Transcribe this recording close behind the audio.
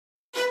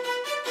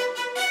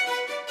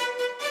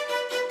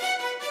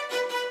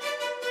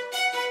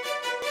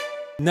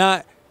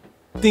Not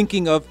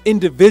thinking of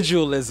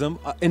individualism,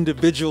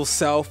 individual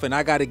self, and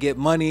I gotta get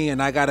money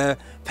and I gotta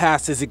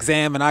pass this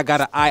exam and I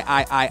gotta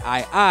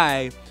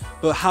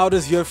but how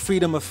does your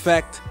freedom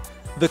affect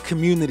the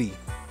community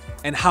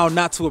and how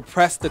not to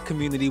oppress the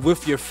community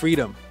with your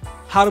freedom?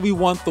 How do we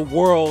want the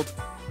world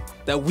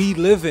that we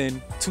live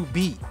in to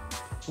be?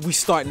 We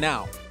start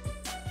now.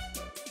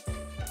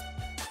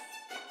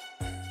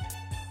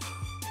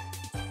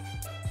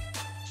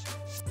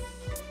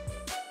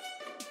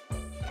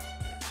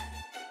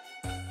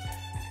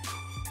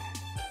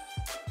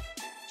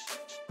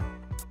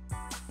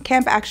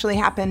 Camp actually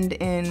happened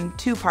in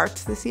 2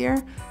 parts this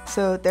year.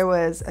 So there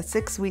was a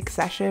 6-week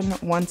session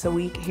once a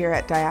week here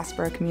at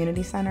Diaspora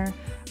Community Center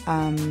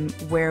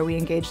where we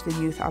engaged the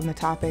youth on the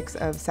topics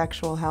of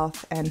sexual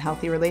health and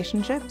healthy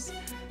relationships.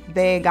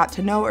 They got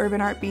to know Urban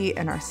ARTbeat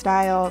and our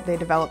style. They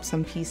developed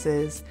some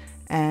pieces,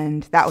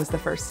 and that was the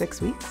first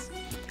 6 weeks.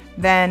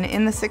 Then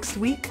in the 6th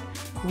week,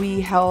 we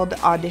held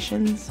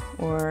auditions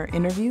or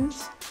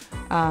interviews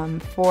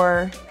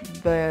for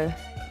the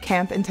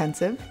camp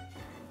intensive.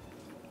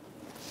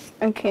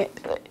 Okay,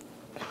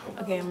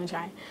 I'm gonna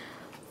try.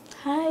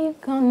 How you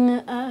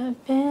gonna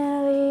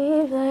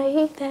believe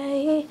like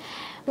that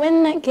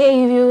when I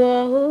gave you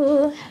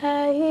all?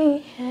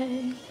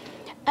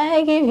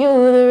 I gave you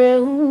the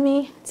real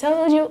me,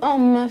 told you all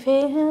my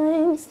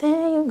feelings,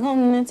 then you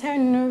gonna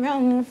turn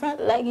around in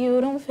front like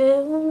you don't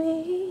feel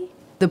me.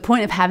 The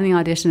point of having the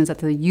audition is that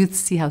the youth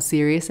see how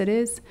serious it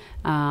is.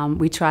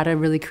 We try to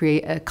really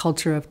create a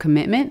culture of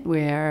commitment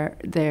where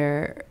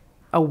they're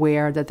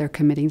aware that they're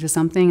committing to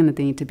something and that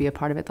they need to be a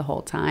part of it the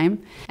whole time.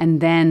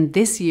 And then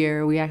this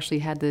year we actually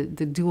had the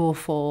dual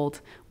fold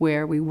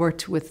where we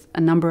worked with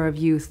a number of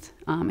youth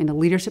in a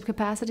leadership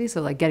capacity, so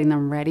like getting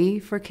them ready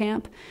for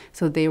camp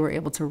so they were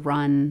able to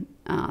run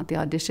the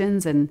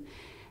auditions. And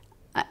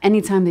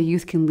anytime the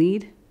youth can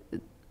lead,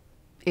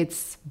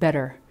 it's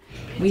better.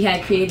 We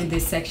had created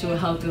this sexual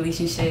health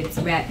relationships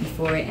rap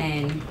before,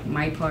 and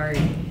my part,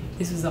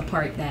 this was a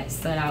part that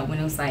stood out when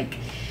it was like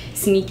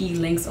sneaky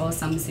links all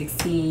summer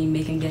 16,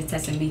 make him get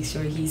tested and make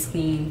sure he's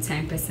clean,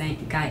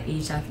 10% got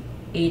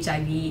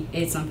HIV,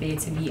 it's unfair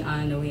to be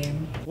unaware.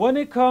 When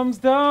it comes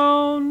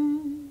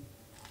down,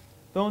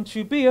 don't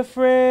you be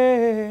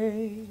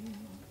afraid.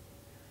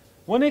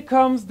 When it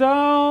comes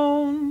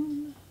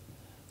down,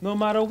 no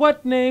matter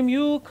what name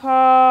you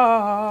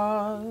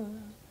call.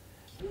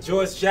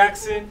 George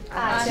Jackson,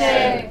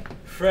 Ashe.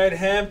 Fred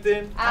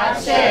Hampton,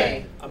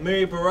 Ashe.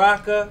 Amiri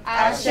Baraka,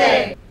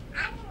 Ashe.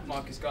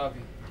 Marcus Garvey,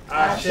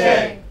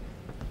 Ashe.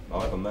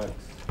 Malcolm X,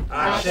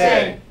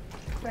 Ashe.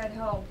 Fred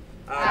Ho,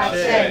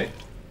 Ashe.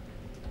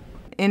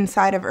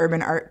 Inside of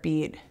Urban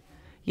ARTbeat,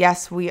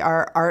 yes, we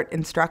are art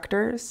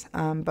instructors,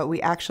 but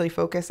we actually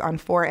focus on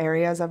 4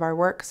 areas of our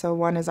work. So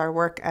one is our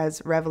work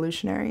as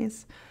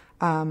revolutionaries,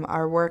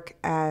 our work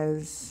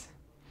as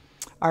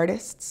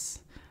artists,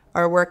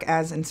 our work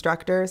as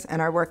instructors,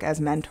 and our work as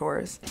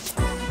mentors.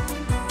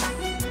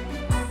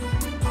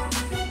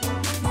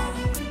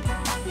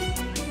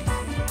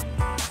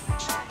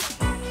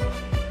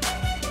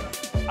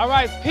 All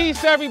right,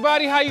 peace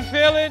everybody, how you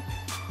feeling?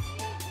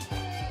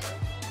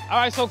 All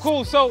right, so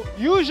cool. So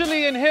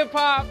usually in hip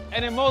hop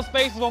and in most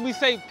spaces when we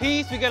say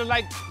peace, we get a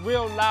like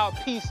real loud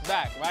peace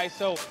back, right?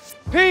 So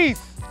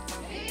peace.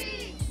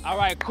 Peace. All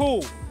right,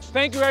 cool.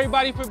 Thank you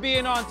everybody for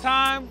being on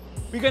time.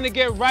 We're gonna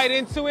get right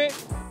into it.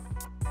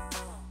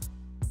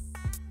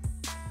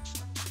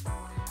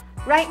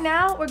 Right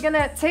now, we're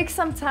gonna take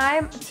some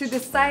time to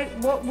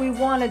decide what we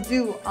wanna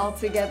do all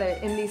together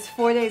in these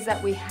 4 days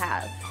that we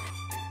have.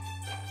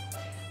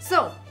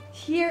 So,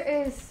 here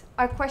is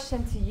our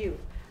question to you.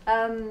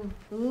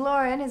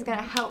 Lauren is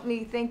gonna help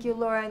me, thank you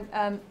Lauren,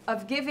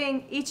 of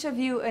giving each of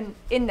you an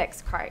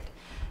index card.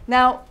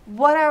 Now,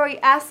 what are we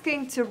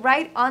asking to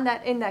write on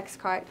that index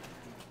card?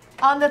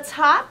 On the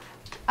top,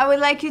 I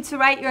would like you to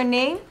write your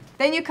name,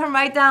 then you can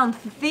write down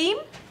the theme,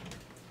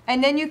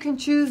 and then you can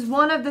choose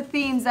one of the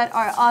themes that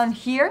are on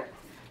here.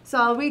 So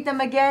I'll read them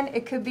again.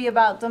 It could be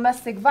about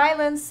domestic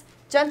violence,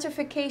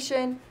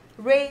 gentrification,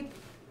 rape,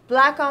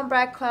 black on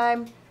black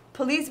crime,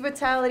 police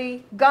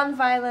brutality, gun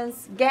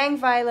violence, gang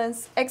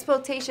violence,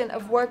 exploitation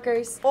of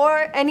workers,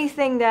 or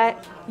anything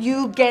that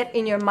you get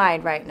in your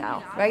mind right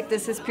now, right?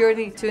 This is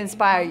purely to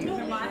inspire you.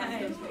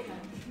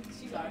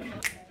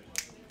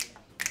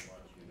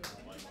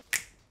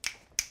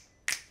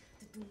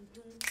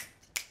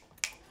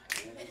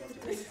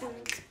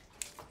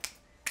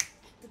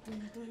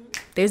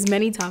 There's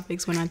many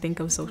topics when I think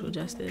of social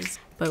justice,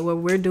 but what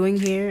we're doing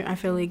here, I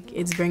feel like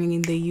it's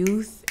bringing the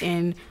youth,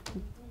 and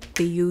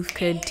the youth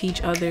could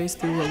teach others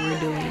through what we're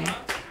doing.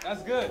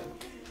 That's good.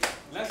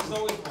 Less is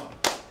always one.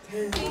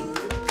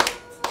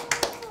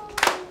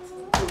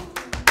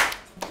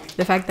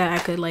 The fact that I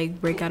could like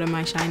break out of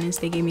my shyness,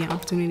 they gave me an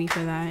opportunity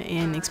for that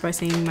and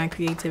expressing my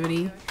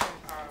creativity.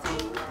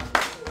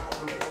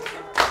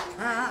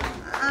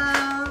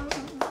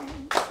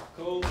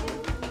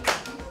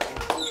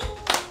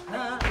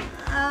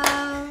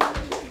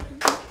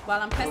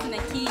 While I'm pressing the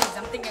keys,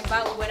 I'm thinking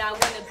about what I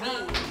want to be.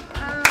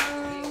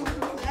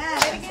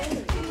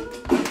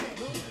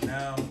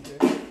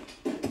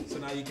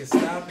 Now you can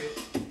stop it.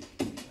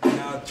 And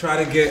now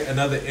try to get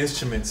another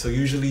instrument. So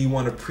usually you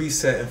want to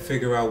preset and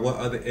figure out what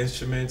other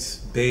instruments,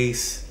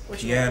 bass,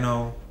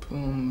 piano.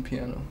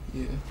 Piano,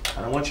 yeah.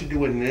 I don't want you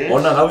doing this. Oh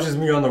no, that was just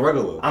me on the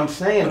regular. I'm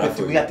saying, but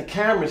we got the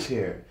cameras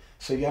here.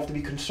 So you have to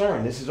be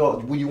concerned. This is all,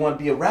 when you want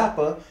to be a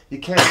rapper, you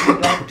can't be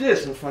like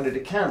this in front of the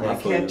camera.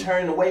 You can't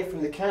turn away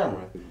from the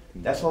camera.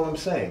 That's all I'm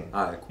saying.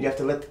 Alright, cool. You have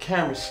to let the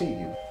camera see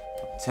you.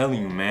 I'm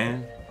telling you,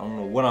 man. I don't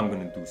know what I'm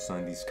gonna do,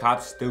 son. These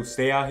cops still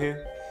stay out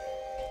here.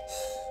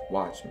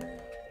 Watch, man.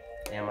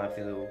 Damn, I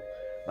feel.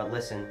 But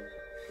listen,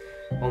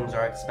 homes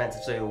are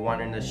expensive, so you're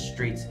wandering the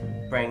streets,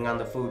 preying on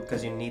the food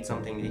because you need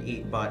something to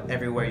eat. But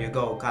everywhere you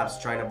go, cops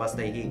trying to bust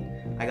their heat.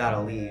 I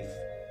gotta leave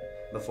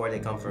before they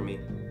come for me.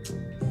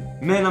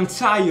 Man, I'm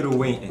tired of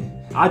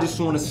waiting. I just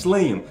want to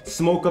slay him,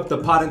 smoke up the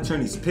pot and turn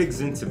these pigs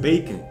into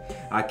bacon.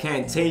 I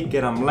can't take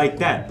it, I'm like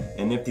that.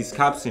 And if these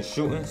cops and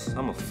shootings,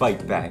 I'ma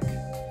fight back.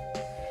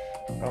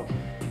 Oh,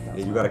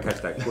 yeah, you gotta catch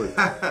that quick.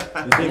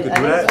 You think you could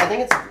do that? I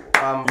think it's,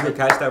 you could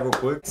catch that real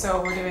quick?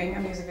 So we're doing a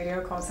music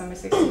video called Summer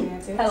 16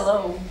 Antics.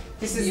 Hello.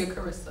 This is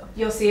Carissa.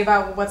 You'll see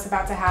about what's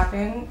about to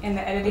happen in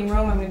the editing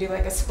room. I'm gonna do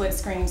like a split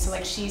screen. So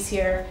like she's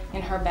here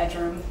in her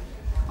bedroom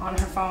on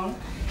her phone,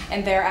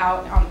 and they're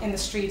out in the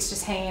streets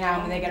just hanging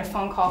out, and they get a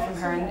phone call from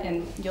her,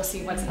 and you'll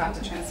see what's about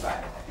to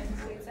transpire.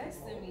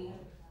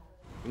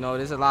 You know,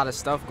 there's a lot of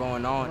stuff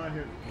going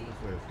on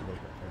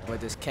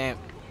with this camp.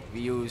 We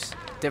use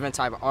different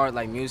type of art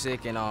like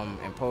music and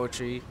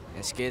poetry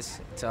and skits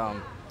to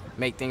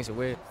make things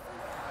weird.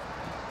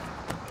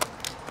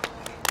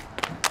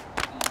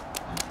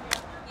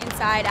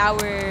 Inside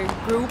our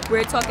group,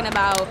 we're talking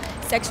about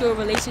sexual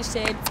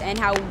relationships and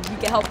how we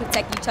can help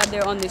protect each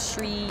other on the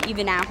street,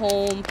 even at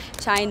home,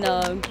 trying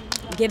to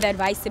give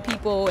advice to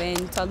people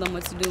and tell them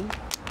what to do.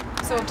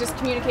 So just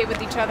communicate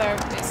with each other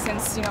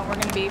since, you know, we're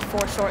gonna be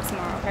 4 short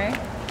tomorrow, okay?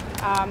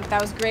 That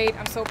was great.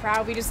 I'm so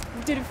proud. We just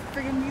did a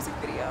friggin' music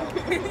video.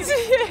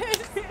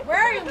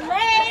 We're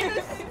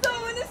late. So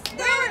in the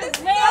stairs.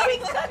 Are we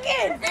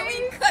cooking? Are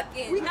we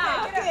cooking? We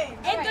nah. cooking.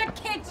 In the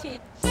kitchen.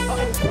 I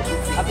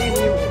think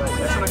we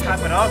just want to clap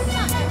it up.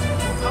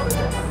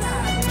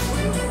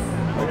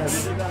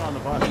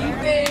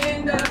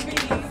 Keeping the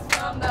peace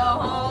from the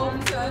home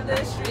to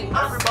the streets.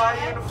 Everybody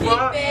in the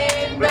front,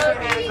 Keeping lift your the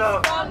hands peace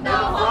up. from the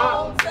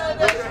home to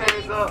the Lift your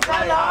hands up.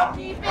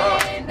 streets.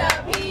 Keeping the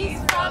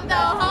peace from the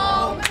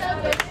home to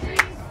the streets.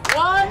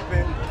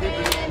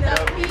 Keeping the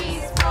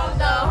peace from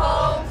the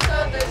home to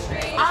the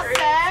streets. I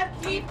said,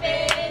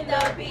 keeping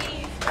the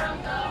peace from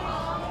the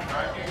home to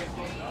the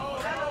streets.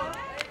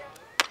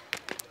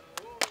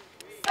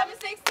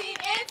 716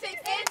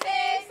 antics,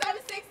 antics.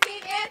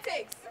 716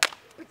 antics.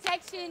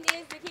 Protection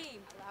is the key.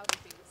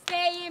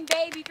 Staying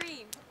baby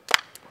free.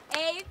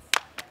 AIDS,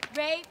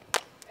 rape,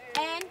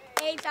 and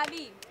HIV.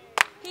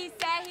 He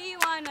said he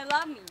wanna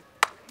love me,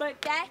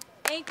 but that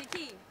ain't the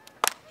key.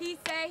 He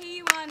said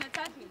he wanna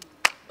touch me,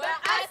 but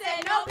I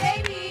said no,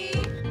 baby.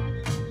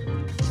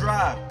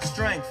 Drive,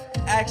 strength,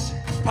 action,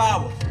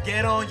 power.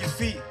 Get on your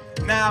feet.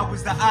 Now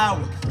is the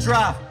hour.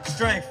 Drive,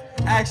 strength,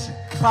 action,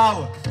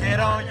 power. Get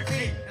on your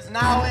feet. 'Cause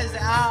now is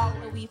the hour.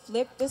 We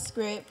flipped the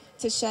script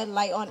to shed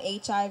light on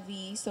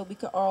HIV so we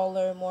could all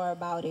learn more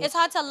about it. It's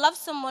hard to love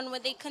someone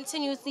when they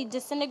continuously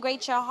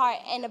disintegrate your heart,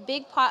 and a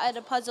big part of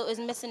the puzzle is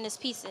missing its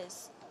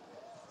pieces.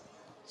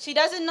 She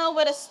doesn't know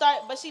where to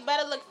start, but she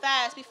better look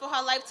fast before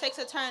her life takes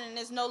a turn and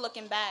there's no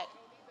looking back.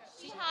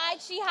 She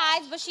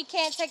hides, but she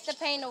can't take the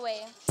pain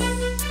away.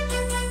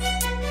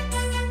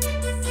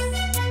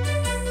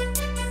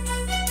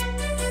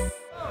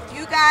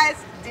 You guys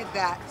did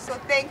that, so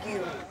thank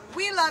you.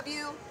 We love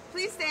you.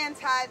 Please stay in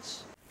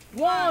touch.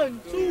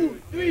 1,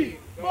 2, 3,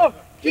 4.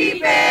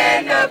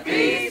 Keeping the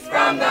peace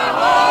from the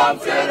home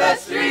to the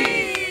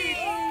streets.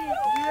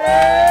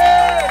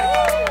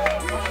 Yeah!